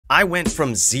I went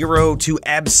from 0 to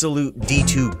absolute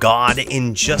D2 God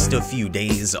in just a few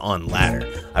days on ladder.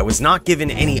 I was not given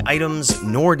any items,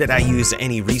 nor did I use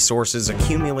any resources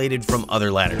accumulated from other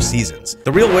ladder seasons.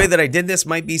 The real way that I did this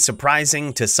might be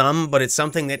surprising to some, but it's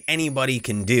something that anybody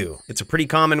can do. It's a pretty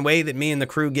common way that me and the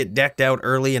crew get decked out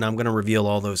early, and I'm going to reveal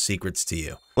all those secrets to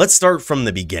you. Let's start from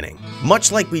the beginning. Much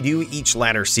like we do each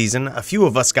ladder season, a few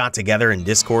of us got together in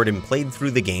Discord and played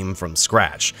through the game from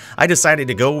scratch. I decided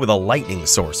to go with a lightning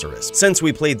sorceress. Since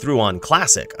we played through on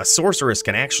classic, a sorceress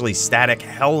can actually static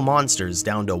hell monsters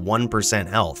down to 1%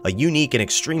 health, a unique and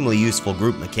extremely useful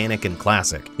group mechanic in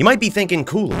classic. You might be thinking,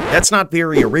 Coooley, that's not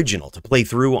very original to play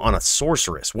through on a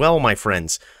sorceress. Well, my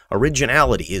friends,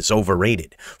 originality is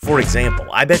overrated. For example,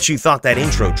 I bet you thought that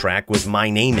intro track was My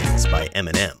Name Is by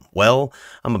Eminem. Well,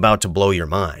 I'm about to blow your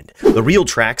mind. The real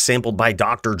track sampled by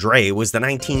Dr. Dre was the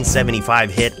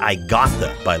 1975 hit I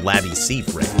Gotha by Laddie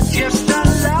Seafray.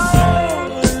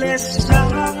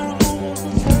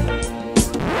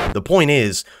 The point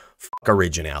is, fuck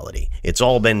originality. It's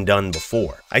all been done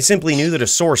before. I simply knew that a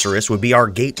sorceress would be our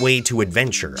gateway to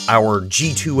adventure, our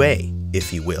G2A,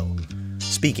 if you will.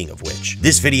 Speaking of which,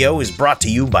 this video is brought to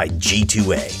you by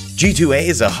G2A. G2A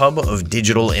is a hub of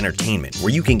digital entertainment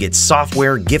where you can get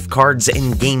software, gift cards,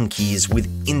 and game keys with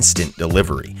instant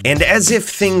delivery. And as if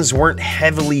things weren't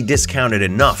heavily discounted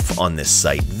enough on this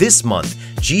site, this month,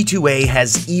 G2A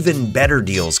has even better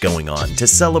deals going on to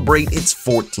celebrate its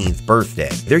 14th birthday.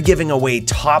 They're giving away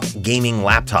top gaming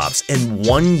laptops and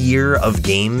 1 year of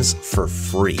games for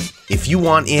free. If you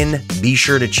want in, be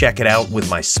sure to check it out with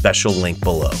my special link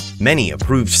below. Many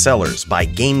approved sellers buy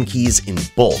game keys in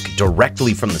bulk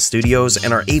directly from the studios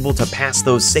and are able to pass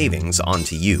those savings on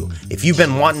to you. If you've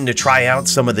been wanting to try out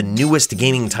some of the newest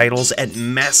gaming titles at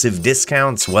massive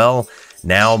discounts, well,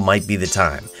 now might be the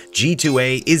time.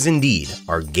 G2A is indeed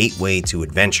our gateway to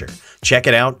adventure. Check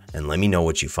it out and let me know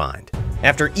what you find.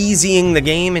 After easying the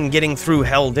game and getting through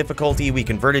hell difficulty, we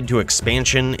converted to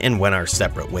expansion and went our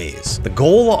separate ways. The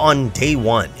goal on day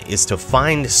 1 is to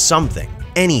find something,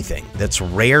 anything that's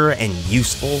rare and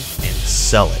useful, and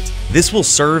sell it. This will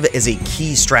serve as a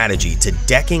key strategy to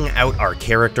decking out our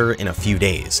character in a few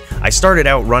days. I started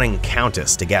out running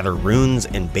Countess to gather runes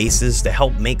and bases to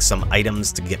help make some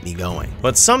items to get me going.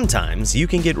 But sometimes you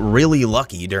can get really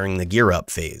lucky during the gear up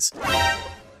phase.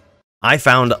 I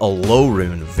found a low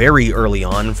rune very early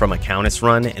on from a Countess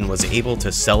run and was able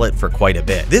to sell it for quite a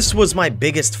bit. This was my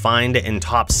biggest find and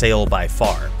top sale by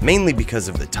far, mainly because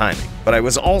of the timing, but I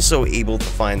was also able to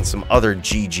find some other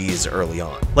GGs early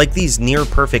on, like these near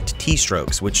perfect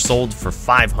T-strokes which sold for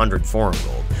 500 forum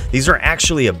gold. These are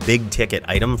actually a big ticket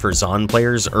item for Zon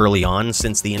players early on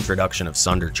since the introduction of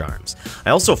Sunder Charms. I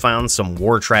also found some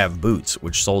Wartrav boots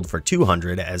which sold for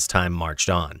 200 as time marched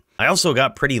on. I also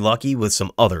got pretty lucky with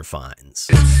some other finds.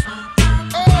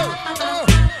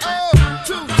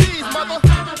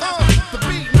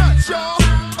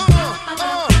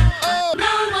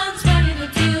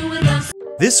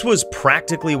 This was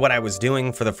practically what I was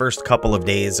doing for the first couple of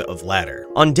days of ladder.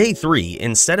 On day 3,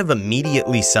 instead of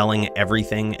immediately selling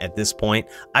everything at this point,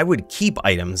 I would keep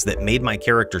items that made my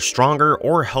character stronger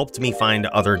or helped me find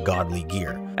other godly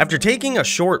gear. After taking a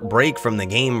short break from the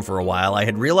game for a while, I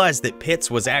had realized that Pits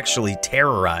was actually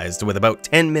terrorized with about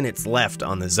 10 minutes left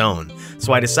on the zone,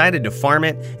 so I decided to farm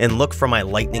it and look for my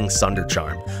Lightning Sunder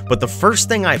Charm. But the first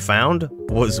thing I found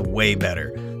was way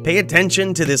better. Pay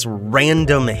attention to this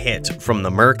random hit from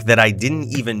the Merc that I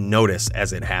didn't even notice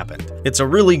as it happened. It's a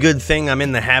really good thing I'm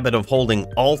in the habit of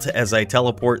holding Alt as I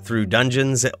teleport through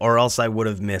dungeons, or else I would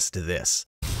have missed this.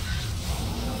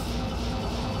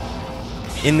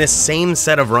 In this same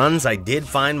set of runs, I did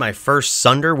find my first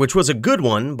Sunder, which was a good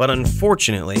one, but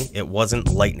unfortunately, it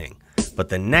wasn't lightning. But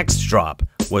the next drop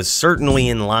was certainly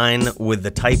in line with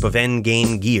the type of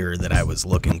endgame gear that I was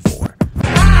looking for.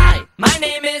 Hi, my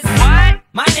name is... What?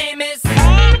 My name is...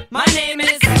 My name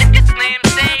is... It's named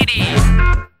Sadie.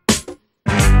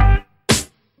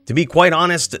 To be quite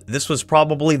honest, this was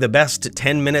probably the best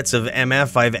 10 minutes of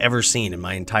MF I've ever seen in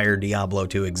my entire Diablo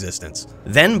 2 existence.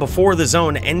 Then, before the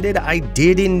zone ended, I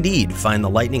did indeed find the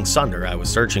Lightning Sunder I was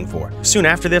searching for. Soon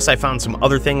after this, I found some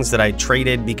other things that I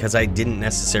traded because I didn't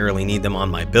necessarily need them on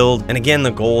my build, and again,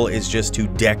 the goal is just to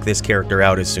deck this character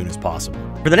out as soon as possible.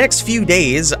 For the next few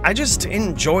days, I just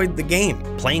enjoyed the game,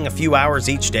 playing a few hours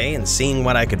each day and seeing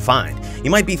what I could find.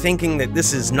 You might be thinking that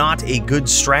this is not a good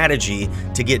strategy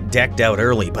to get decked out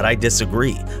early, but I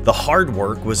disagree. The hard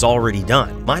work was already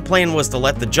done. My plan was to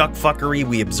let the juck fuckery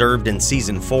we observed in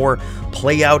Season 4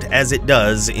 play out as it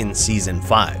does in Season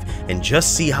 5, and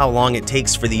just see how long it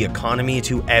takes for the economy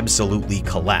to absolutely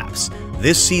collapse.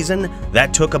 This season,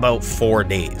 that took about 4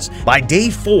 days. By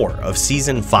day 4 of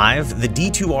Season 5, the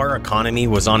D2R economy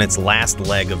was on its last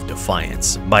leg of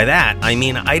defiance. By that, I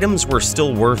mean items were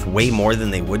still worth way more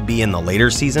than they would be in the later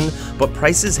season, but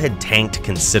prices had tanked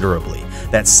considerably.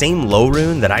 That same low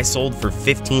rune that I sold for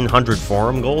 1500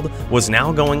 forum gold was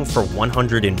now going for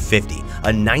 150,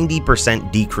 a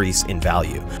 90% decrease in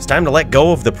value. It's time to let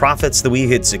go of the profits that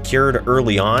we had secured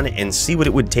early on and see what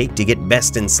it would take to get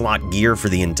best in slot gear for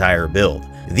the entire build.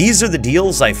 These are the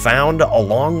deals I found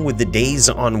along with the days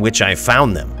on which I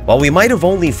found them. While we might have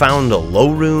only found a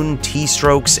low rune,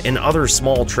 T-strokes, and other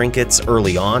small trinkets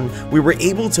early on, we were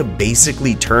able to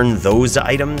basically turn those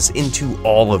items into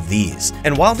all of these.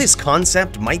 And while this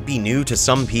concept might be new to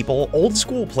some people, old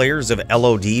school players of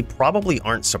LOD probably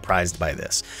aren't surprised by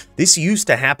this. This used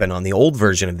to happen on the old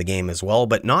version of the game as well,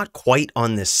 but not quite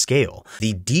on this scale.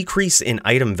 The decrease in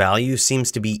item value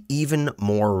seems to be even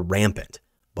more rampant.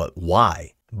 But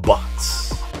why? Bots.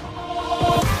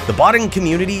 The botting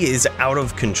community is out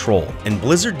of control, and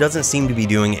Blizzard doesn't seem to be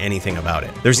doing anything about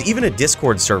it. There's even a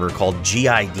Discord server called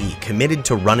GID committed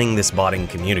to running this botting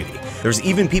community. There's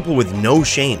even people with no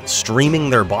shame streaming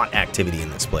their bot activity in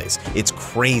this place. It's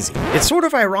crazy. It's sort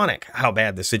of ironic how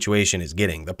bad the situation is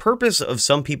getting. The purpose of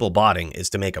some people botting is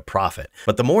to make a profit,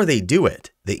 but the more they do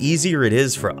it, the easier it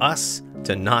is for us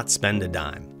to not spend a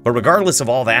dime. But regardless of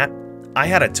all that, I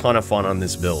had a ton of fun on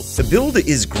this build. The build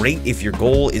is great if your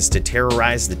goal is to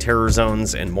terrorize the terror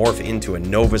zones and morph into a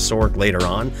Nova Sorc later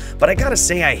on, but I gotta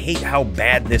say I hate how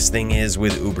bad this thing is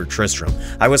with Uber Tristram.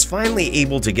 I was finally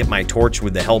able to get my torch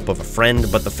with the help of a friend,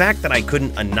 but the fact that I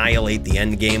couldn't annihilate the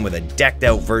endgame with a decked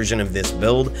out version of this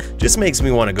build just makes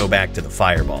me want to go back to the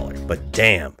Fireballer. But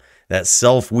damn, that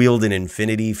self-wielded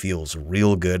infinity feels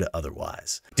real good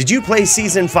otherwise. Did you play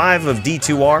Season 5 of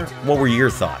D2R? What were your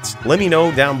thoughts? Let me know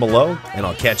down below, and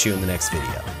I'll catch you in the next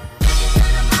video.